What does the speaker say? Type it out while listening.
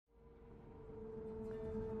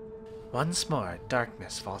Once more,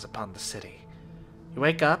 darkness falls upon the city. You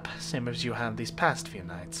wake up, same as you have these past few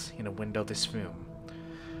nights, in a windowless room.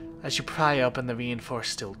 As you pry open the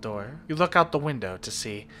reinforced steel door, you look out the window to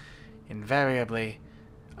see, invariably,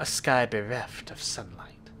 a sky bereft of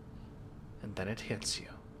sunlight. And then it hits you.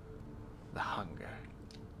 The hunger.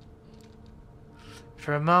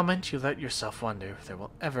 For a moment, you let yourself wonder if there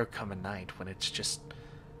will ever come a night when it's just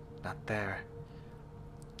not there.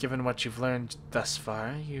 Given what you've learned thus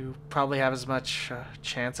far, you probably have as much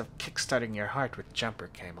chance of kickstarting your heart with jumper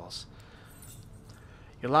cables.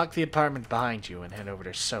 You lock the apartment behind you and head over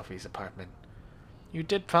to Sophie's apartment. You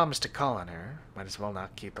did promise to call on her. Might as well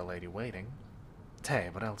not keep the lady waiting. Hey,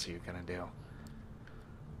 what else are you gonna do?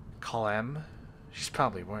 Call Em? She's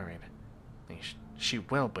probably worried. She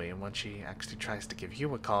will be when she actually tries to give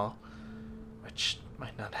you a call, which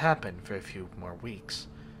might not happen for a few more weeks.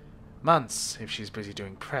 Months, if she's busy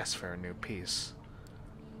doing press for her new piece.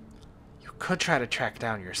 You could try to track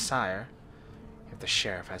down your sire, if the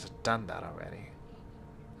sheriff hasn't done that already.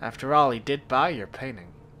 After all, he did buy your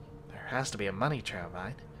painting. There has to be a money trail,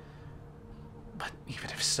 right? But even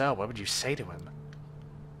if so, what would you say to him?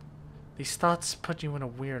 These thoughts put you in a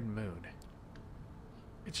weird mood.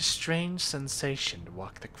 It's a strange sensation to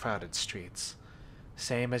walk the crowded streets,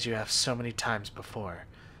 same as you have so many times before,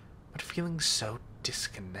 but feeling so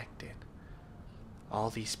disconnected.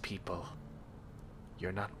 All these people,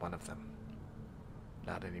 you're not one of them.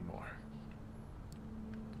 Not anymore.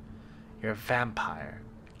 You're a vampire,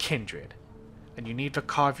 kindred, and you need to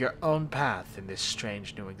carve your own path in this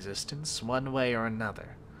strange new existence, one way or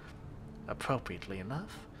another. Appropriately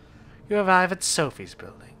enough, you arrive at Sophie's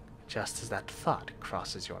building, just as that thought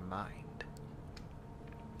crosses your mind.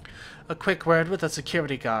 A quick word with a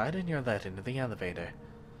security guard, and you're let into the elevator.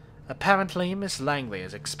 Apparently, Miss Langley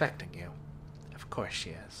is expecting you. Of course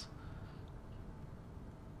she is.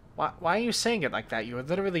 Why are you saying it like that? You were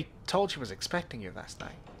literally told she was expecting you last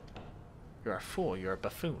night. You're a fool. You're a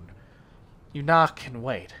buffoon. You knock and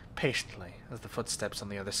wait, patiently, as the footsteps on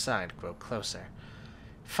the other side grow closer.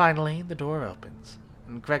 Finally, the door opens,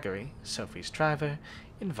 and Gregory, Sophie's driver,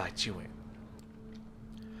 invites you in.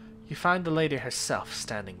 You find the lady herself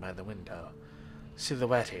standing by the window,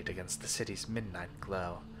 silhouetted against the city's midnight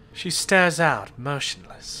glow. She stares out,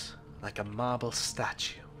 motionless, like a marble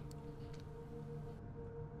statue.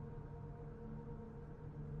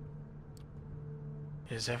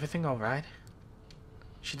 Is everything all right?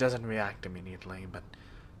 She doesn't react immediately, but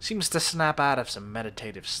seems to snap out of some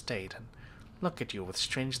meditative state and look at you with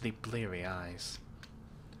strangely bleary eyes.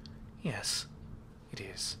 Yes, it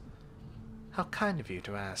is. How kind of you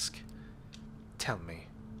to ask. Tell me,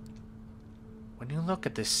 when you look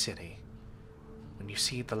at this city, when you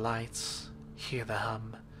see the lights, hear the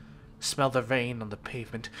hum, smell the rain on the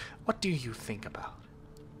pavement, what do you think about?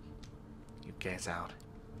 You gaze out.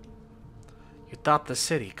 You thought the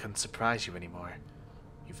city couldn't surprise you anymore.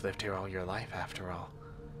 You've lived here all your life, after all.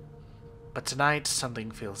 But tonight,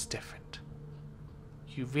 something feels different.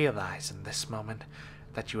 You realize in this moment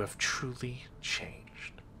that you have truly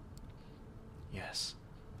changed. Yes,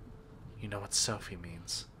 you know what Sophie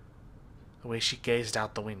means. The way she gazed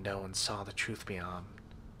out the window and saw the truth beyond.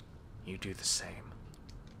 You do the same.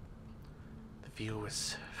 The view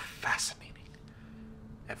is fascinating.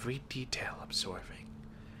 Every detail absorbing.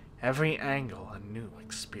 Every angle a new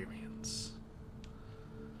experience.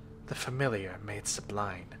 The familiar made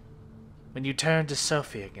sublime. When you turn to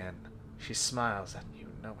Sophie again, she smiles at you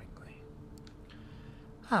knowingly.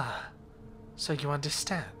 Ah, so you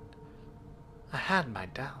understand. I had my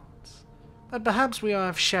doubts, but perhaps we are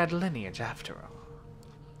of shared lineage after all.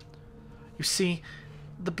 You see,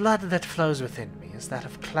 the blood that flows within me is that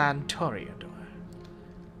of Clan Toreador.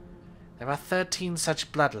 There are 13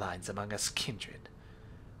 such bloodlines among us kindred,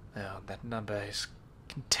 though that number is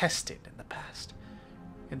contested in the past.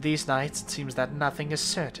 In these nights, it seems that nothing is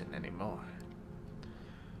certain anymore.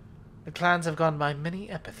 The clans have gone by many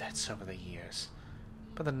epithets over the years,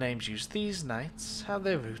 but the names used these nights have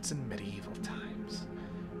their roots in medieval times.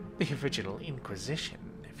 The original Inquisition,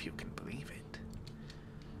 if you can believe it.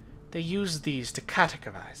 They used these to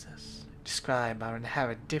categorize us, describe our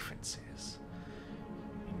inherent differences.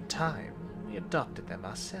 In time, we adopted them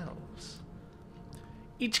ourselves.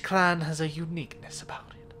 Each clan has a uniqueness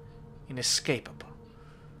about it, inescapable,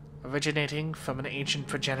 originating from an ancient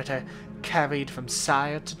progenitor carried from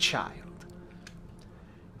sire to child.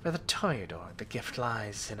 For the Toreador, the gift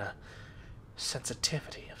lies in a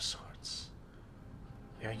sensitivity of sorts.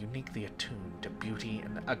 We are uniquely attuned to beauty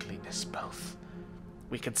and ugliness both.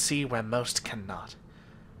 We can see where most cannot.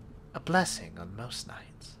 A blessing on most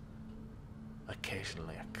nights.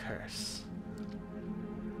 Occasionally a curse.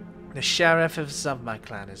 The sheriff is of my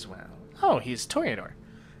clan as well. Oh, he's Toreador.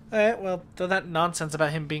 Alright, well, throw that nonsense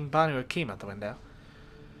about him being Bonnie or Keem out the window.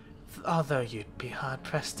 Although you'd be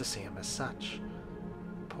hard-pressed to see him as such.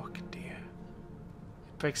 Poor dear.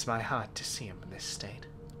 It breaks my heart to see him in this state.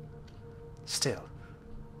 Still,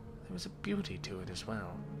 there was a beauty to it as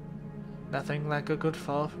well. Nothing like a good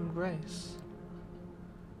fall from grace.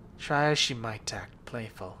 Try as she might to act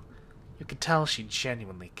playful, you could tell she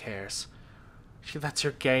genuinely cares. She lets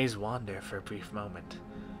her gaze wander for a brief moment,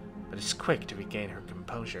 but is quick to regain her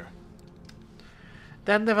composure.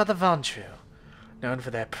 Then there are the Ventrue, known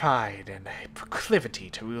for their pride and a proclivity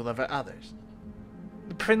to rule over others.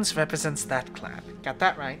 The prince represents that clan, got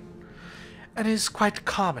that right, and is quite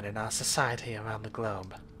common in our society around the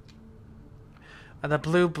globe. When the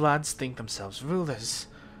blue bloods think themselves rulers,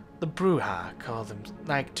 the Bruja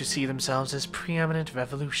like to see themselves as preeminent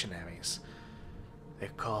revolutionaries. They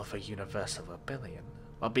call for universal rebellion,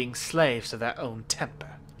 while being slaves to their own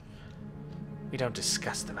temper. We don't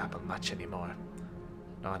discuss the rabble much anymore,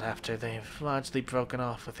 not after they've largely broken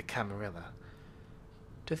off with the Camarilla.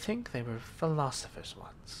 To think they were philosophers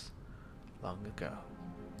once, long ago.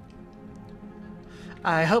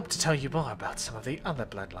 I hope to tell you more about some of the other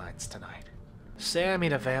bloodlines tonight. Say I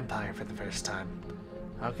meet a vampire for the first time.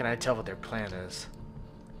 How can I tell what their plan is?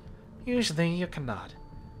 Usually you cannot,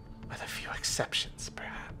 with a few exceptions,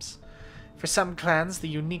 perhaps. For some clans, the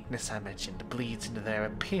uniqueness I mentioned bleeds into their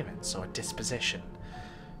appearance or disposition,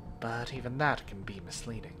 but even that can be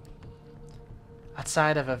misleading.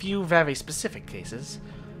 Outside of a few very specific cases,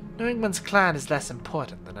 knowing one's clan is less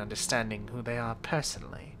important than understanding who they are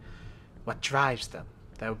personally, what drives them,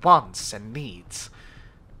 their wants and needs,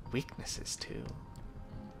 weaknesses too.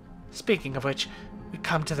 Speaking of which, we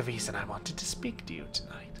come to the reason I wanted to speak to you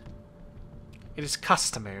tonight. It is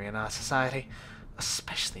customary in our society,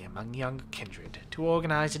 especially among young kindred, to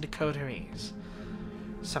organize into coteries.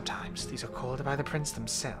 Sometimes these are called by the prince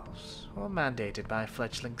themselves, or mandated by a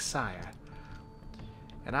fledgling sire.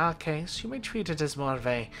 In our case, you may treat it as more of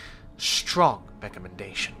a strong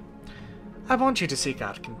recommendation. I want you to seek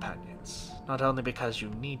out companions, not only because you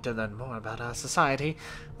need to learn more about our society,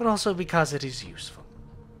 but also because it is useful.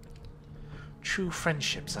 True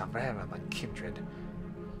friendships are rare among kindred,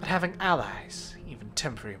 but having allies, even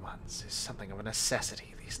temporary ones, is something of a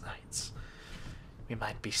necessity these nights. We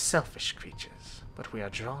might be selfish creatures, but we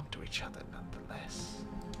are drawn to each other nonetheless.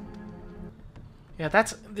 Yeah,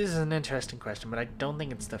 this is an interesting question, but I don't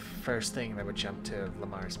think it's the first thing that would jump to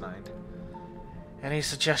Lamar's mind. Any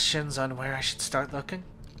suggestions on where I should start looking?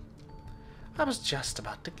 I was just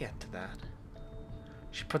about to get to that.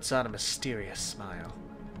 She puts on a mysterious smile.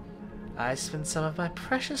 I spent some of my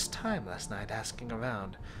precious time last night asking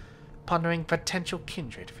around, pondering potential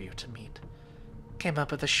kindred for you to meet. Came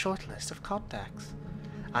up with a short list of contacts.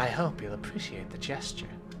 I hope you'll appreciate the gesture.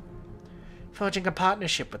 Forging a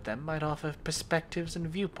partnership with them might offer perspectives and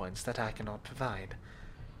viewpoints that I cannot provide.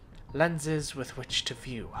 Lenses with which to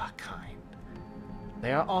view our kind.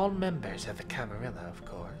 They are all members of the Camarilla, of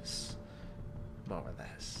course. More or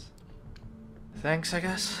less. Thanks, I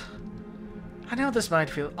guess. I know this might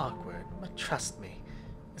feel awkward, but trust me,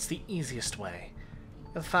 it's the easiest way.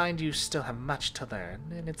 You'll find you still have much to learn,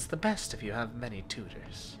 and it's the best if you have many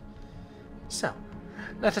tutors. So,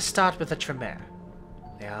 let us start with the Tremere.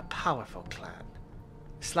 They are a powerful clan,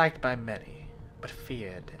 disliked by many, but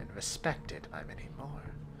feared and respected by many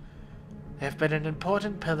more. They have been an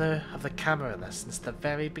important pillar of the Camarilla since the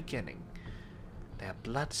very beginning. They are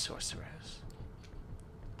blood sorcerers.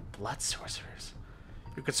 Blood sorcerers?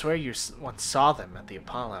 You could swear you once saw them at the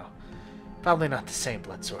Apollo. Probably not the same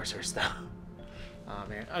blood sorcerers, though. Oh,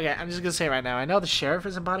 man. Okay, I'm just gonna say right now, I know the sheriff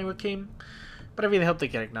is in Bonnie Joachim, but I really hope they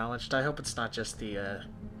get acknowledged. I hope it's not just the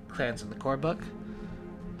clans in the core book.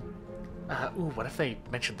 Ooh, what if they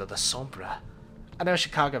mentioned the Sombra? I know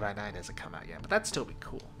Chicago by Night hasn't come out yet, but that'd still be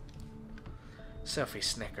cool. Sophie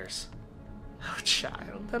snickers. Oh,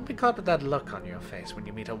 child, don't be caught with that look on your face when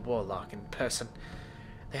you meet a warlock in person.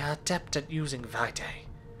 They are adept at using vitae,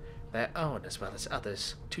 their own as well as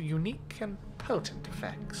others, to unique and potent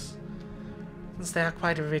effects. Since they are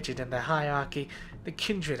quite rigid in their hierarchy, the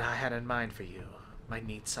kindred I had in mind for you might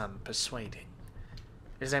need some persuading.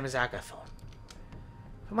 His name is Agathon.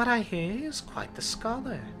 From what I hear, he is quite the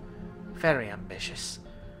scholar. Very ambitious.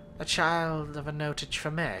 A child of a noted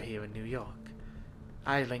Tremere here in New York.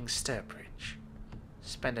 Eiling Sturbridge.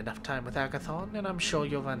 Spend enough time with Agathon, and I'm sure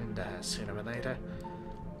you'll run into her sooner or later.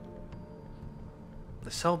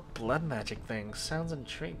 This whole blood magic thing sounds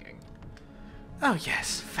intriguing. Oh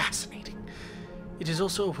yes, fascinating. It is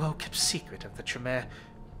also a well-kept secret of the Tremere.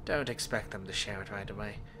 Don't expect them to share it right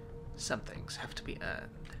away. Some things have to be earned.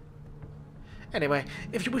 Anyway,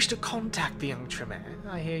 if you wish to contact the young Tremere,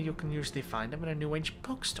 I hear you can usually find him in a New Age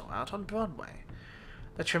bookstore out on Broadway.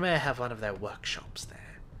 The Tremere have one of their workshops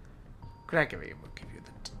there. Gregory will give you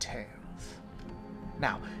the details.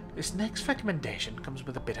 Now, this next recommendation comes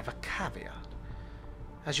with a bit of a caveat.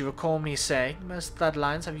 As you recall me saying, most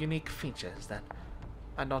bloodlines have unique features that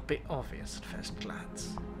might not be obvious at first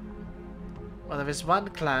glance. Well, there is one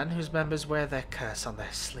clan whose members wear their curse on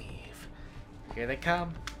their sleeve. Here they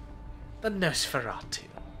come. The Nosferatu.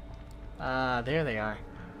 Ah, there they are.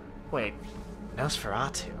 Wait,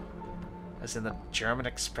 Nosferatu? As in the German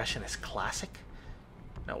expressionist classic?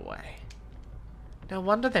 No way. No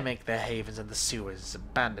wonder they make their havens in the sewers,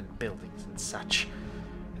 abandoned buildings, and such.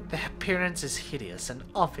 Their appearance is hideous and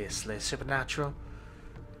obviously supernatural.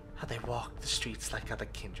 How they walk the streets like other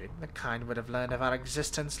kindred, the kind would have learned of our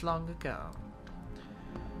existence long ago.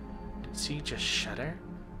 Did she just shudder?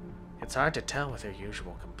 It's hard to tell with her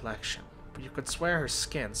usual complexion, but you could swear her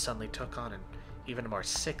skin suddenly took on an even more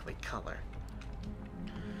sickly color.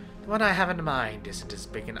 The one I have in mind isn't as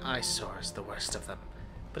big an eyesore as the worst of them,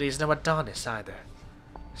 but he's no Adonis either.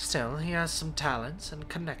 Still, he has some talents and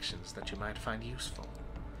connections that you might find useful.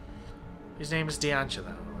 His name is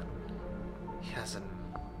D'Angelo, and he has an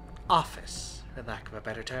office, for lack of a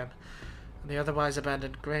better term, in the otherwise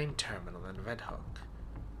abandoned grain terminal in Red Hook,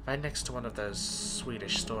 right next to one of those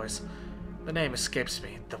Swedish stores. The name escapes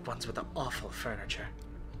me, the ones with the awful furniture.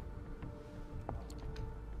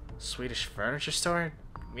 Swedish furniture store?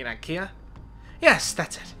 You mean IKEA? Yes,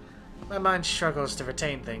 that's it. My mind struggles to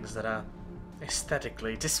retain things that are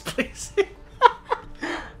aesthetically displeasing.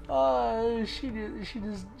 She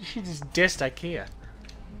just dissed IKEA.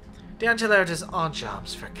 D'Angelo does odd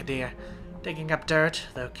jobs for Kadir, digging up dirt,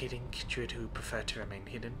 locating kindred who prefer to remain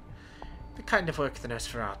hidden. The kind of work the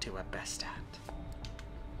Nosferatu are best at.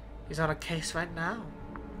 He's on a case right now.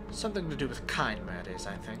 Something to do with kind murders,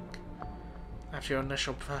 I think. After your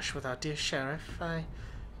initial brush with our dear sheriff, I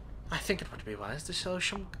think it would be wise to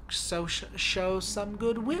show some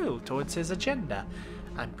goodwill towards his agenda.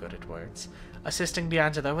 I'm good at words. Assisting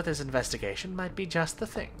D'Angelo with his investigation might be just the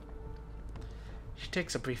thing. She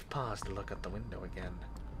takes a brief pause to look out the window again.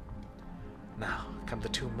 Now come the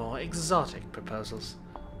two more exotic proposals.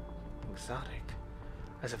 Exotic?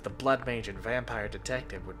 As if the blood mage and vampire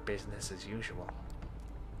detective were business as usual.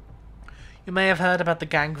 You may have heard about the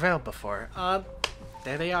Gangrel before.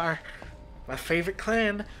 There they are. My favorite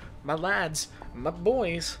clan. My lads. My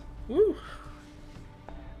boys. Woo!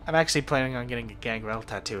 I'm actually planning on getting a Gangrel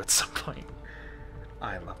tattoo at some point.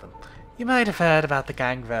 I love them. You might have heard about the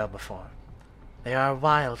Gangrel before. They are a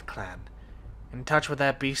wild clan, in touch with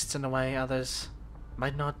their beasts in a way others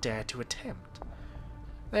might not dare to attempt.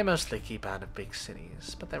 They mostly keep out of big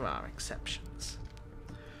cities, but there are exceptions.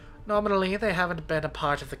 Nominally, they haven't been a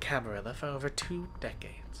part of the Camarilla for over 2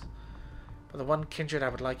 decades. But the one kindred I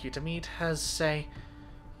would like you to meet has, say,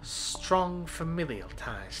 strong familial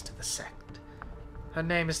ties to the sect. Her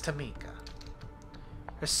name is Tamika.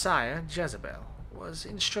 Her sire, Jezebel, was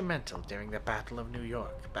instrumental during the Battle of New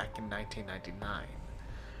York back in 1999.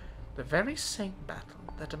 The very same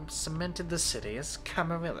battle that cemented the city as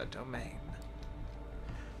Camarilla domain.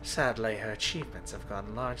 Sadly, her achievements have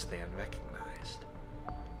gone largely unrecognized.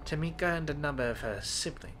 Tamika and a number of her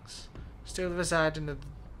siblings still reside in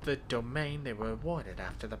the domain they were awarded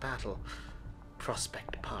after the battle,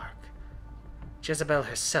 Prospect Park. Jezebel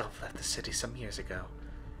herself left the city some years ago,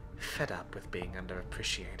 fed up with being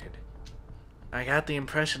underappreciated. I got the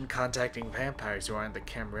impression contacting vampires who aren't the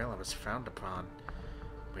Camarilla was frowned upon.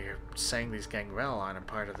 But you're saying these Gangrel aren't a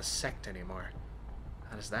part of the sect anymore.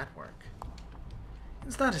 How does that work?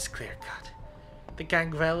 It's not as clear-cut. The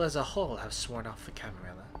Gangrel as a whole have sworn off the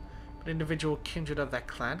Camarilla, but individual kindred of that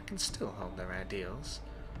clan can still hold their ideals.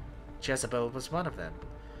 Jezebel was one of them,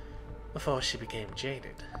 before she became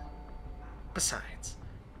jaded. Besides,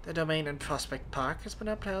 the domain in Prospect Park has been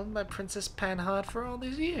upheld by Princess Panhard for all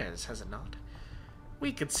these years, has it not?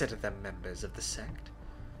 We consider them members of the sect,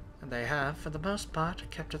 and they have, for the most part,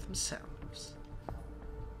 kept to themselves.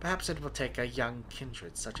 Perhaps it will take a young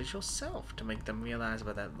kindred such as yourself to make them realize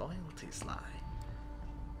where their loyalties lie.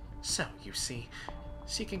 So, you see,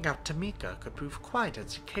 seeking out Tamika could prove quite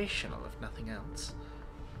educational, if nothing else.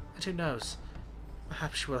 And who knows,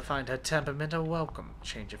 perhaps you will find her temperament a welcome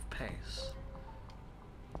change of pace.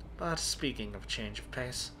 But speaking of change of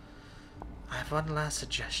pace, I have one last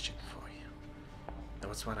suggestion for you, though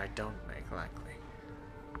it's one I don't make likely.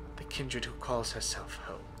 The kindred who calls herself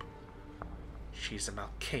Hope. She's a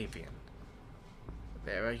Malkavian.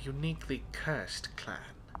 They're a uniquely cursed clan.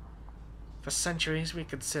 For centuries we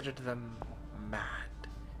considered them mad,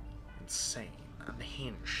 insane,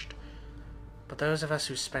 unhinged. but those of us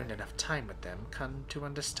who spend enough time with them come to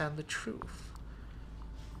understand the truth.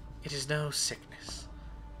 It is no sickness,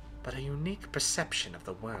 but a unique perception of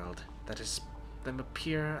the world that has them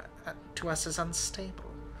appear to us as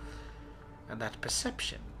unstable, and that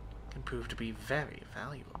perception can prove to be very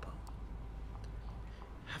valuable.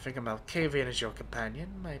 Having a Malkavian as your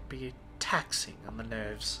companion might be taxing on the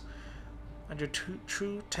nerves, under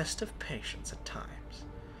true test of patience at times,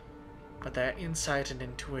 but their insight and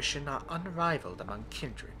intuition are unrivaled among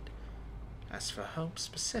kindred. As for Hope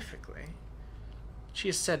specifically, she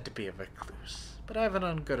is said to be a recluse, but I have it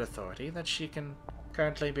on good authority that she can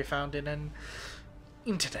currently be found in an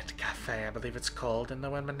internet cafe, I believe it's called, in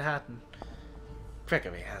Lower Manhattan.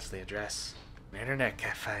 Gregory has the address. An internet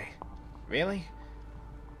cafe? Really?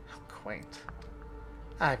 How quaint.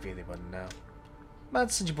 I really wouldn't know.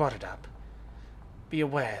 But since you brought it up, be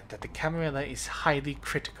aware that the Camarilla is highly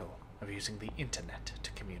critical of using the internet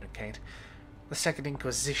to communicate. The Second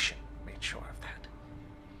Inquisition made sure of that.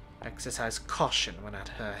 Exercise caution when at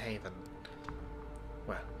her haven.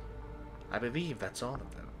 Well, I believe that's all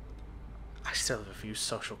of them. I still have a few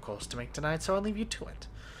social calls to make tonight, so I'll leave you to it.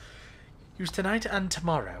 Use tonight and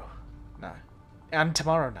tomorrow. No. And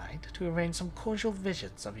tomorrow night to arrange some cordial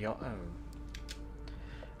visits of your own.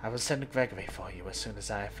 I will send Gregory for you as soon as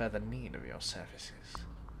I have further need of your services.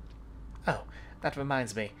 Oh, that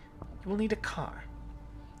reminds me. You will need a car.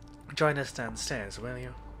 Join us downstairs, will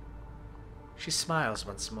you? She smiles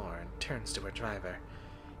once more and turns to her driver.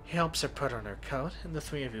 He helps her put on her coat, and the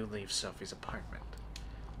three of you leave Sophie's apartment.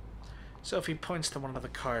 Sophie points to one of the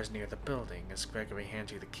cars near the building as Gregory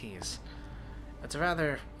hands you the keys. It's a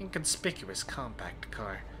rather inconspicuous compact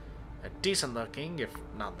car. A decent-looking, if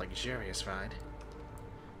not luxurious, ride.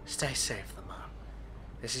 Stay safe, Lamar.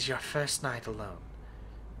 This is your first night alone.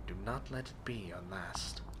 Do not let it be your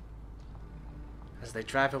last. As they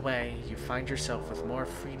drive away, you find yourself with more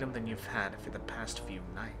freedom than you've had for the past few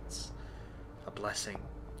nights. A blessing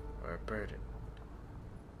or a burden.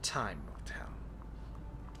 Time will tell.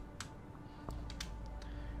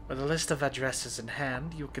 With a list of addresses in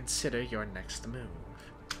hand, you consider your next move.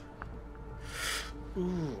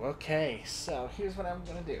 Ooh, okay, so here's what I'm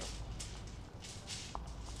gonna do.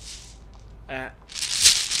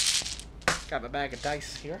 Got my bag of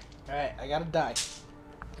dice here. Alright, I got a die.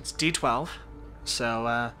 It's D12.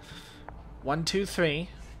 So, 1, 2, 3.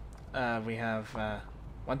 We have,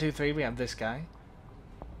 1, 2, 3, we have this guy.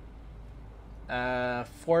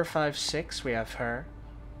 4, 5, 6, we have her.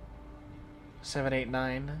 7, 8,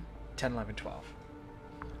 9, 10, 11, 12.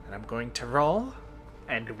 And I'm going to roll,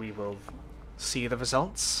 and we will see the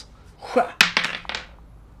results.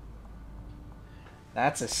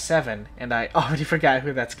 That's a 7, and I already forgot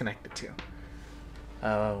who that's connected to.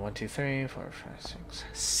 1, 2, 3, 4, 5, 6,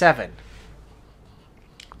 7.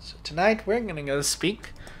 So tonight we're going to go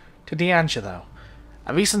speak to D'Angelo.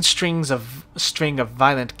 A recent string of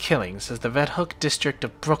violent killings has the Red Hook district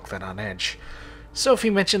of Brooklyn on edge. Sophie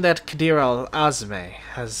mentioned that Kadir al-Azmeh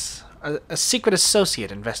has a secret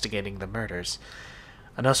associate investigating the murders,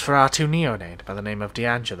 a Nosferatu neonate by the name of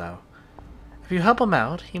D'Angelo. If you help him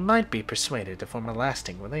out, he might be persuaded to form a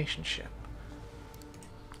lasting relationship.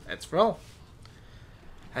 Let's roll.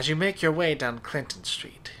 As you make your way down Clinton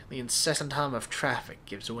Street, the incessant hum of traffic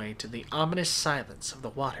gives way to the ominous silence of the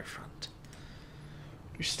waterfront.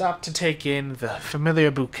 You stop to take in the familiar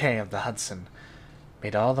bouquet of the Hudson,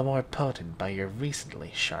 made all the more potent by your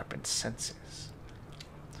recently sharpened senses.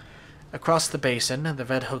 Across the basin, the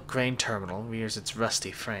Red Hook grain terminal rears its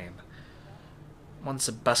rusty frame. Once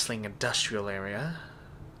a bustling industrial area,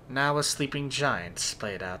 now a sleeping giant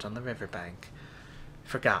splayed out on the riverbank,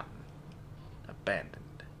 forgotten, abandoned.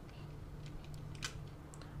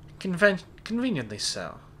 Conveniently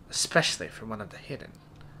so, especially for one of the hidden.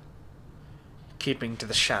 Keeping to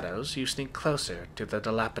the shadows, you sneak closer to the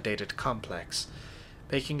dilapidated complex,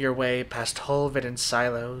 making your way past hole-ridden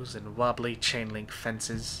silos and wobbly chain-link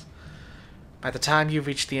fences. By the time you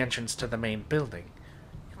reach the entrance to the main building,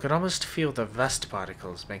 you can almost feel the rust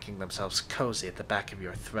particles making themselves cozy at the back of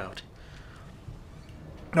your throat.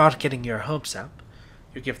 Not getting your hopes up,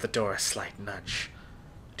 you give the door a slight nudge.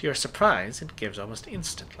 To your surprise, it gives almost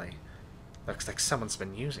instantly. Looks like someone's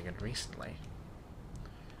been using it recently.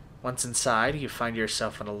 Once inside, you find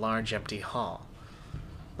yourself in a large empty hall.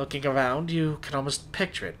 Looking around, you can almost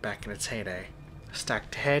picture it back in its heyday,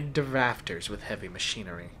 stacked head to rafters with heavy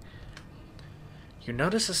machinery. You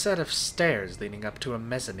notice a set of stairs leading up to a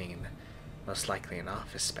mezzanine, most likely an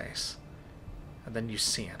office space. And then you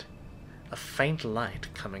see it, a faint light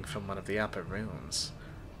coming from one of the upper rooms.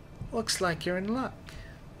 Looks like you're in luck.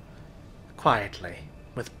 Quietly,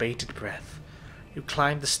 with bated breath, You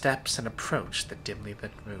climb the steps and approach the dimly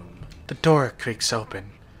lit room. The door creaks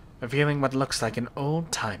open, revealing what looks like an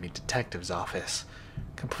old-timey detective's office,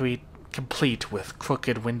 complete with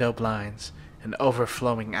crooked window blinds, an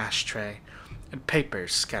overflowing ashtray, and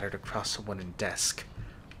papers scattered across a wooden desk.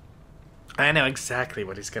 I know exactly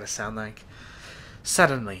what he's going to sound like.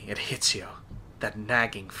 Suddenly, it hits you, that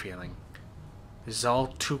nagging feeling. This is all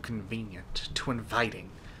too convenient, too inviting.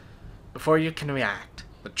 Before you can react,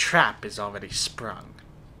 the trap is already sprung.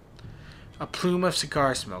 A plume of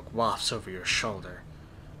cigar smoke wafts over your shoulder.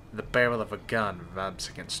 The barrel of a gun rubs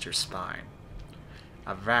against your spine.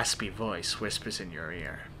 A raspy voice whispers in your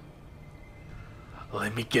ear.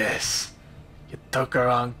 "Let me guess. You took a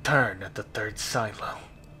wrong turn at the third silo."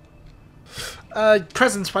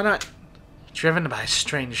 Presents, why not? Driven by a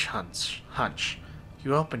strange hunch,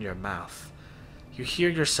 you open your mouth. You hear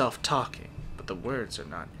yourself talking, but the words are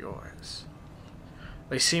not yours.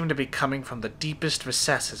 They seem to be coming from the deepest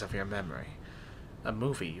recesses of your memory. A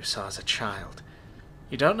movie you saw as a child.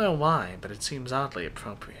 You don't know why, but it seems oddly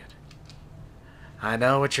appropriate. "I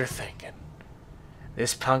know what you're thinking.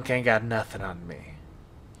 This punk ain't got nothing on me.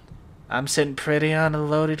 I'm sitting pretty on a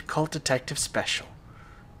loaded cult detective special.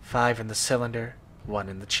 5 in the cylinder, 1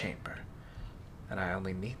 in the chamber. And I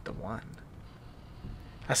only need the 1.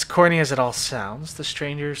 As corny as it all sounds, the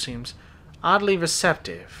stranger seems oddly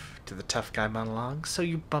receptive to the tough guy monologue, so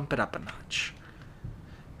you bump it up a notch.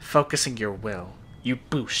 Focusing your will, you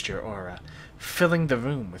boost your aura, filling the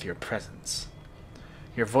room with your presence.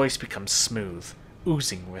 Your voice becomes smooth,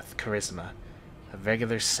 oozing with charisma, a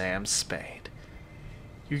regular Sam Spade.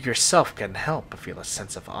 You yourself can't help but feel a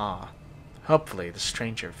sense of awe. Hopefully the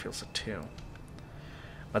stranger feels it too.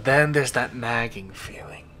 But then there's that nagging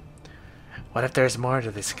feeling. What if there's more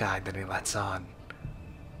to this guy than he lets on?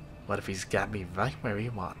 What if he's got me right where he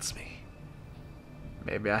wants me?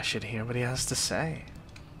 Maybe I should hear what he has to say.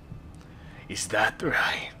 Is that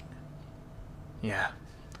right? Yeah.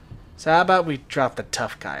 So how about we drop the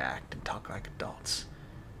tough guy act and talk like adults?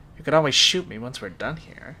 You could always shoot me once we're done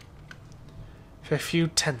here. For a few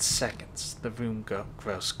tense seconds, the room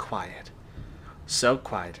grows quiet. So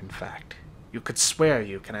quiet, in fact, you could swear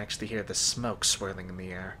you can actually hear the smoke swirling in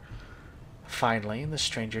the air. Finally, the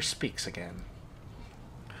stranger speaks again.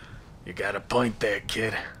 "You got a point there,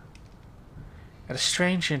 kid." At a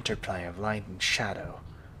strange interplay of light and shadow,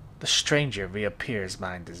 the stranger reappears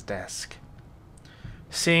behind his desk.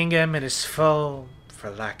 Seeing him in his full, for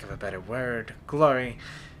lack of a better word, glory,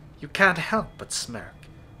 you can't help but smirk.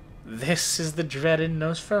 This is the dreaded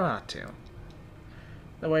Nosferatu.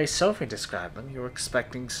 The way Sophie described him, you were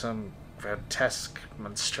expecting some grotesque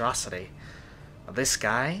monstrosity. But this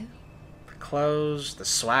guy, the clothes, the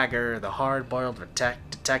swagger, the hard-boiled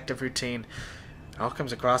detective routine, it all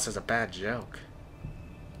comes across as a bad joke.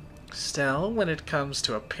 Still, when it comes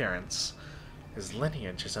to appearance, his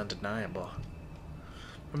lineage is undeniable.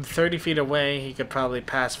 From 30 feet away, he could probably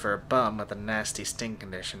pass for a bum with a nasty sting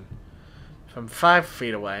condition. From 5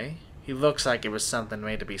 feet away, he looks like it was something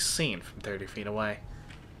made to be seen from 30 feet away.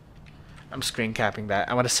 I'm screen capping that.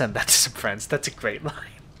 I want to send that to some friends. That's a great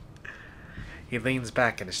line. He leans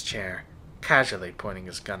back in his chair, casually pointing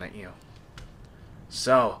his gun at you.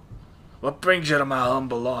 "So, what brings you to my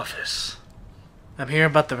humble office?" "I'm here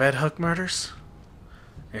about the Red Hook murders."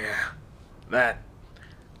 "Yeah, that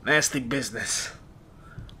nasty business.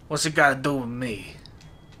 What's it got to do with me?"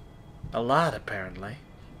 "A lot, apparently.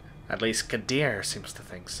 At least Kadir seems to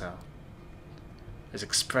think so." His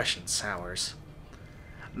expression sours.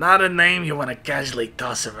 "Not a name you want to casually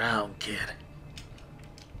toss around, kid.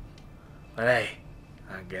 But hey,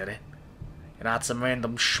 I get it. You're not some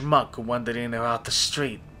random schmuck who wandered in or out the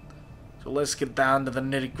street. So let's get down to the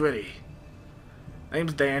nitty-gritty.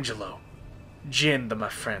 Name's ANGELO. Gin to my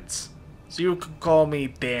friends. So you can call me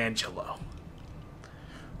D'Angelo.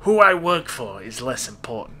 Who I work for is less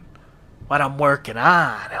important. What I'm working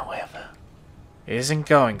on, however, isn't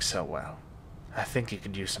going so well. I think you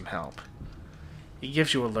could use some help." He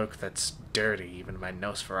gives you a look that's dirty even by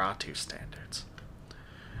Nosferatu standards.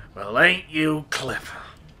 "Well, ain't you clever?"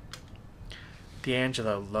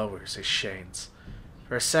 D'Angelo lowers his shades.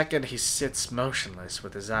 For a second, he sits motionless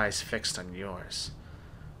with his eyes fixed on yours.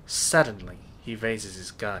 Suddenly, he raises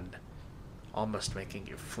his gun, almost making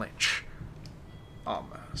you flinch.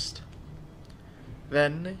 Almost.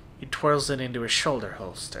 Then, he twirls it into his shoulder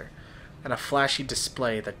holster, and a flashy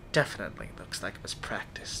display that definitely looks like it was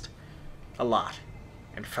practiced. A lot.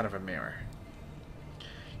 In front of a mirror.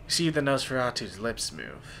 You see the Nosferatu's lips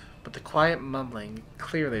move, but the quiet mumbling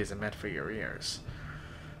clearly isn't meant for your ears.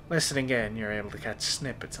 Listening in, you're able to catch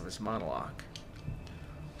snippets of his monologue.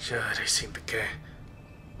 "Sure, they seem to care.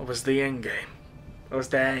 What was the end game? What's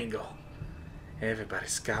the angle?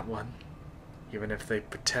 Everybody's got one. Even if they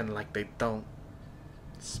pretend like they don't.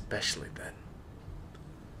 Especially then.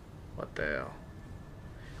 What the hell?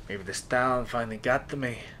 Maybe this down finally got to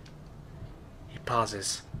me. He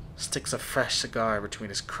pauses, sticks a fresh cigar between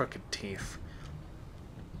his crooked teeth.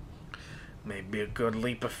 Maybe a good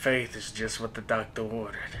leap of faith is just what the doctor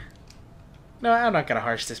ordered. No, I'm not gonna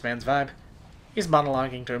harsh this man's vibe. He's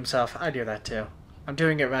monologuing to himself. I do that too. I'm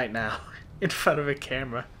doing it right now, in front of a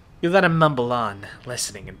camera. You let him mumble on,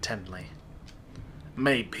 listening intently.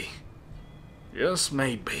 Maybe. Just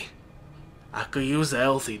maybe. I could use a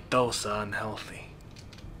healthy dose of unhealthy.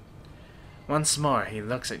 Once more, he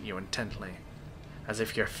looks at you intently, as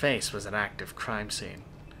if your face was an active crime scene.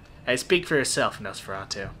 Hey, speak for yourself,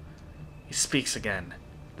 Nosferatu. He speaks again,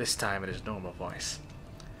 this time in his normal voice.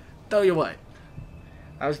 Tell you what,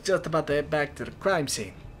 I was just about to head back to the crime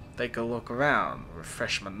scene. Take a look around,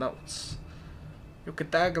 refresh my notes. You can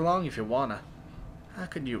tag along if you wanna. I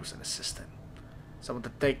could use an assistant. Someone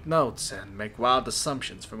to take notes and make wild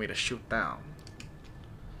assumptions for me to shoot down.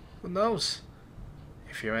 Who knows?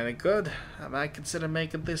 If you're any good, I might consider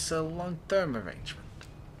making this a long-term arrangement.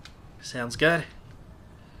 Sounds good?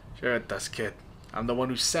 Sure it does, kid. I'm the one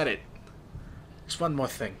who said it. Just one more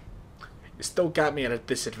thing. You still got me at a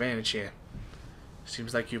disadvantage here.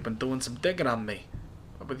 Seems like you've been doing some digging on me.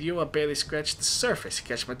 But with you, I barely scratched the surface. You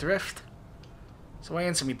catch my drift? So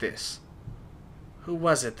answer me this. Who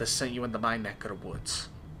was it that sent you into my neck of the woods?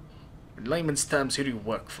 In layman's terms, who do you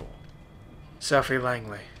work for? Sophie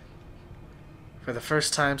Langley. For the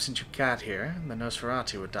first time since you got here, the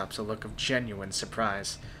Nosferatu adopts a look of genuine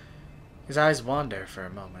surprise. His eyes wander for a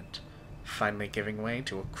moment, finally giving way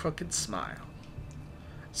to a crooked smile.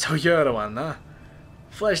 So you're the one, huh?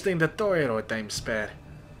 Flesh the Torero Dame spared.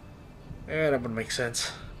 Yeah, that would make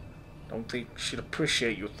sense. Don't think she'd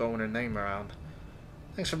appreciate you throwing her name around.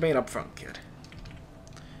 Thanks for being upfront, kid.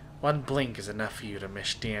 One blink is enough for you to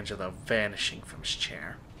miss D'Angelo vanishing from his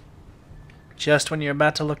chair. Just when you're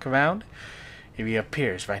about to look around, he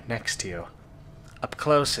reappears right next to you. Up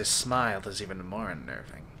close, his smile is even more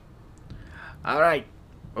unnerving. Alright,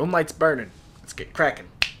 moonlight's burning. Let's get cracking.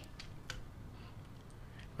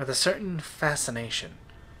 With a certain fascination,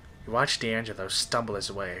 you watch D'Angelo stumble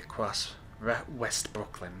his way across West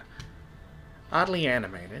Brooklyn. Oddly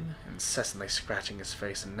animated, incessantly scratching his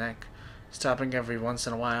face and neck, stopping every once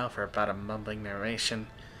in a while for about a mumbling narration.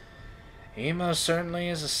 He most certainly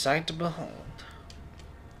is a sight to behold.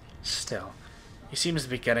 Still, he seems to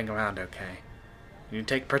be getting around okay. And you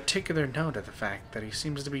take particular note of the fact that he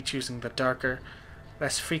seems to be choosing the darker,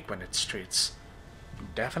 less frequented streets.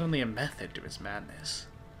 Definitely a method to his madness.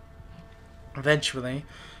 Eventually,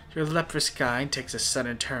 your leprous guide takes a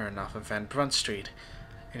sudden turn off of Van Brunt Street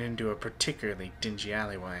and into a particularly dingy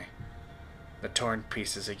alleyway. The torn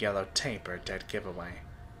pieces of yellow tape are a dead giveaway.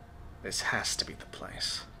 This has to be the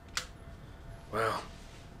place. Well,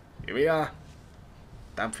 here we are.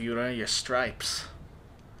 Time for you to earn your stripes.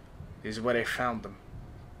 This is where they found them.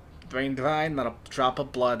 Drained dry, not a drop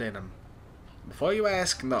of blood in them. Before you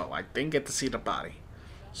ask, no, I didn't get to see the body,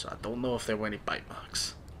 so I don't know if there were any bite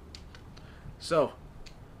marks. So,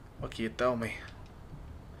 what can you tell me?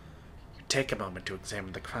 You take a moment to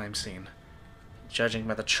examine the crime scene. Judging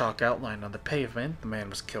by the chalk outline on the pavement, the man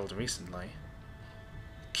was killed recently.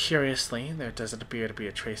 Curiously, there doesn't appear to be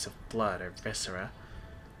a trace of blood or viscera,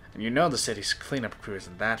 and you know the city's cleanup crew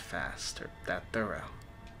isn't that fast or that thorough.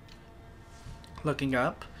 Looking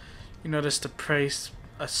up, you notice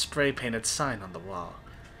a spray-painted sign on the wall.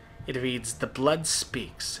 It reads, "The Blood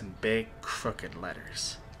Speaks," in big, crooked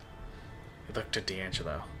letters. You look to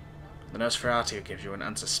D'Angelo. The Nosferatu gives you an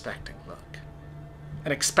unsuspecting look.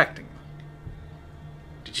 An expecting look.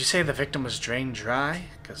 Did you say the victim was drained dry?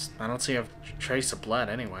 Because I don't see a trace of blood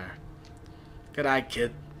anywhere. Good eye,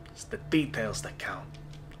 kid. It's the details that count.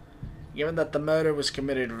 Given that the murder was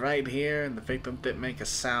committed right here and the victim didn't make a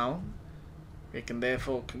sound, we can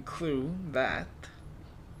therefore conclude that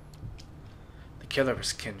the killer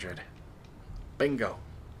was kindred. Bingo.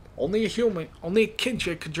 Only a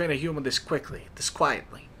kindred could drain a human this quickly, this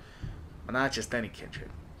quietly. But not just any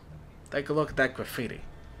kindred. Take a look at that graffiti.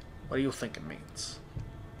 What do you think it means?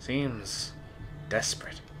 Seems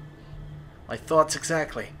desperate. My thoughts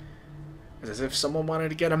exactly. It's as if someone wanted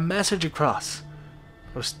to get a message across.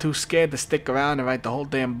 I was too scared to stick around and write the whole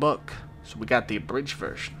damn book, so we got the abridged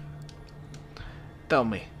version. Tell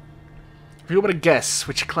me, if you were to guess,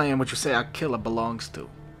 which clan would you say our killer belongs to?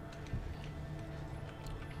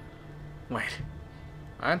 Wait,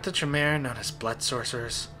 aren't the Tremere known as blood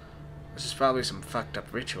sorcerers? This is probably some fucked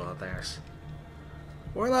up ritual of theirs.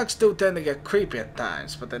 Warlocks do tend to get creepy at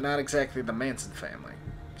times, but they're not exactly the Manson family.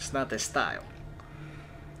 It's not their style.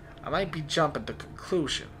 I might be jumping to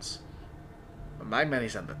conclusions, but my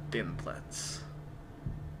money's on the thin bloods.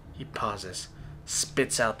 He pauses,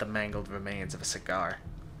 spits out the mangled remains of a cigar.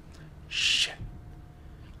 Shit.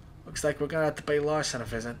 Looks like we're gonna have to pay Larson a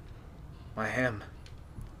visit. Why him?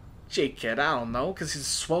 Gee, kid, I don't know, because he's a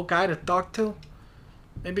swell guy to talk to?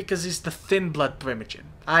 Maybe because he's the thin blood primogen.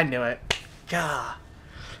 I knew it. Gah.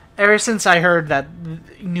 Ever since I heard that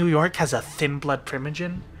New York has a thin blood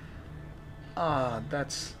primogen,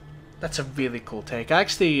 that's a really cool take. I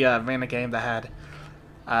actually ran a game that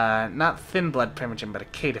had not thin blood primogen, but a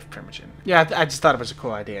cative primogen. Yeah, I just thought it was a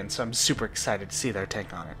cool idea, and so I'm super excited to see their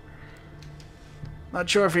take on it. Not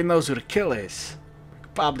sure if he knows who the killer is. We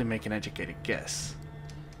could probably make an educated guess.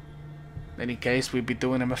 In any case, we'd be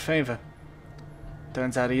doing him a favor.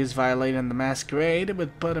 Turns out he is violating the masquerade. It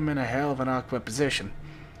would put him in a hell of an awkward position.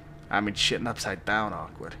 I mean, shitting upside down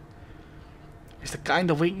awkward. It's the kind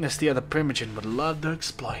of weakness the other primogen would love to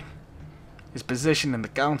exploit. His position in the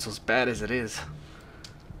council's bad as it is.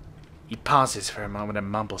 He pauses for a moment and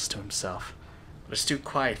mumbles to himself, but it's too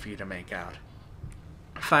quiet for you to make out.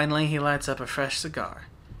 Finally, he lights up a fresh cigar.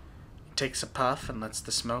 He takes a puff and lets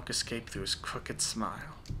the smoke escape through his crooked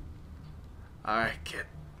smile. Alright, kid.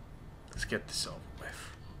 Let's get this over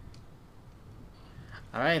with.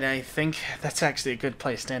 Alright, I think that's actually a good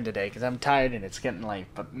place to end today, because I'm tired and it's getting late,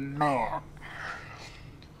 but man.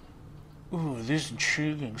 Ooh, this is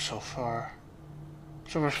intriguing so far.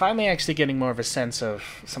 So we're finally actually getting more of a sense of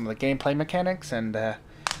some of the gameplay mechanics and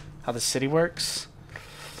how the city works.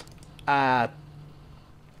 I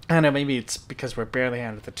don't know, maybe it's because we're barely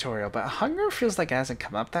out of the tutorial, but hunger feels like it hasn't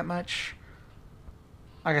come up that much.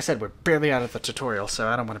 Like I said, we're barely out of the tutorial, so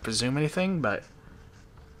I don't want to presume anything, but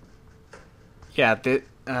yeah,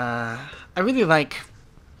 I really like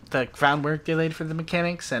the groundwork they laid for the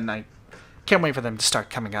mechanics, and I can't wait for them to start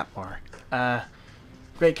coming up more.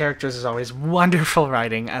 Great characters as always, wonderful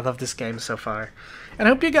writing. I love this game so far, and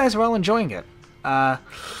I hope you guys are all enjoying it.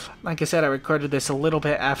 Like I said, I recorded this a little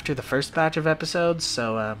bit after the first batch of episodes,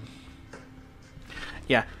 so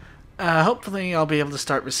yeah. Hopefully I'll be able to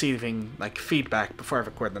start receiving like feedback before I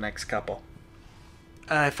record the next couple.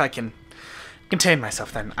 If I can contain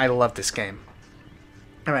myself then. I love this game.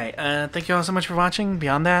 Alright, thank you all so much for watching.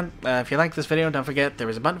 Beyond that, if you like this video, don't forget there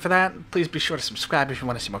is a button for that. Please be sure to subscribe if you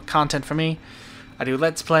want to see more content from me. I do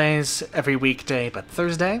Let's Plays every weekday but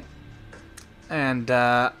Thursday. And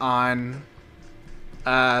on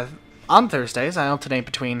Thursdays I alternate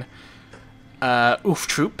between Oof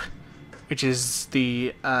Troop, which is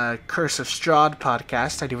the Curse of Strahd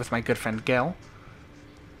podcast I do with my good friend Gail.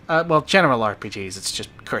 Well, general RPGs, it's just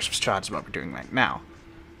Curse of Strahd is what we're doing right now.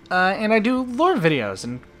 And I do lore videos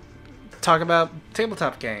and talk about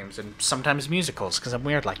tabletop games and sometimes musicals, because I'm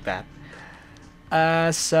weird like that.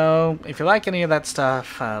 So, if you like any of that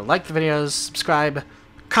stuff, like the videos, subscribe,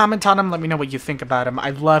 comment on them, let me know what you think about them.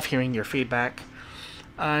 I love hearing your feedback.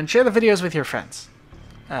 And share the videos with your friends.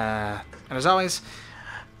 And as always,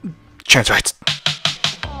 trans rights.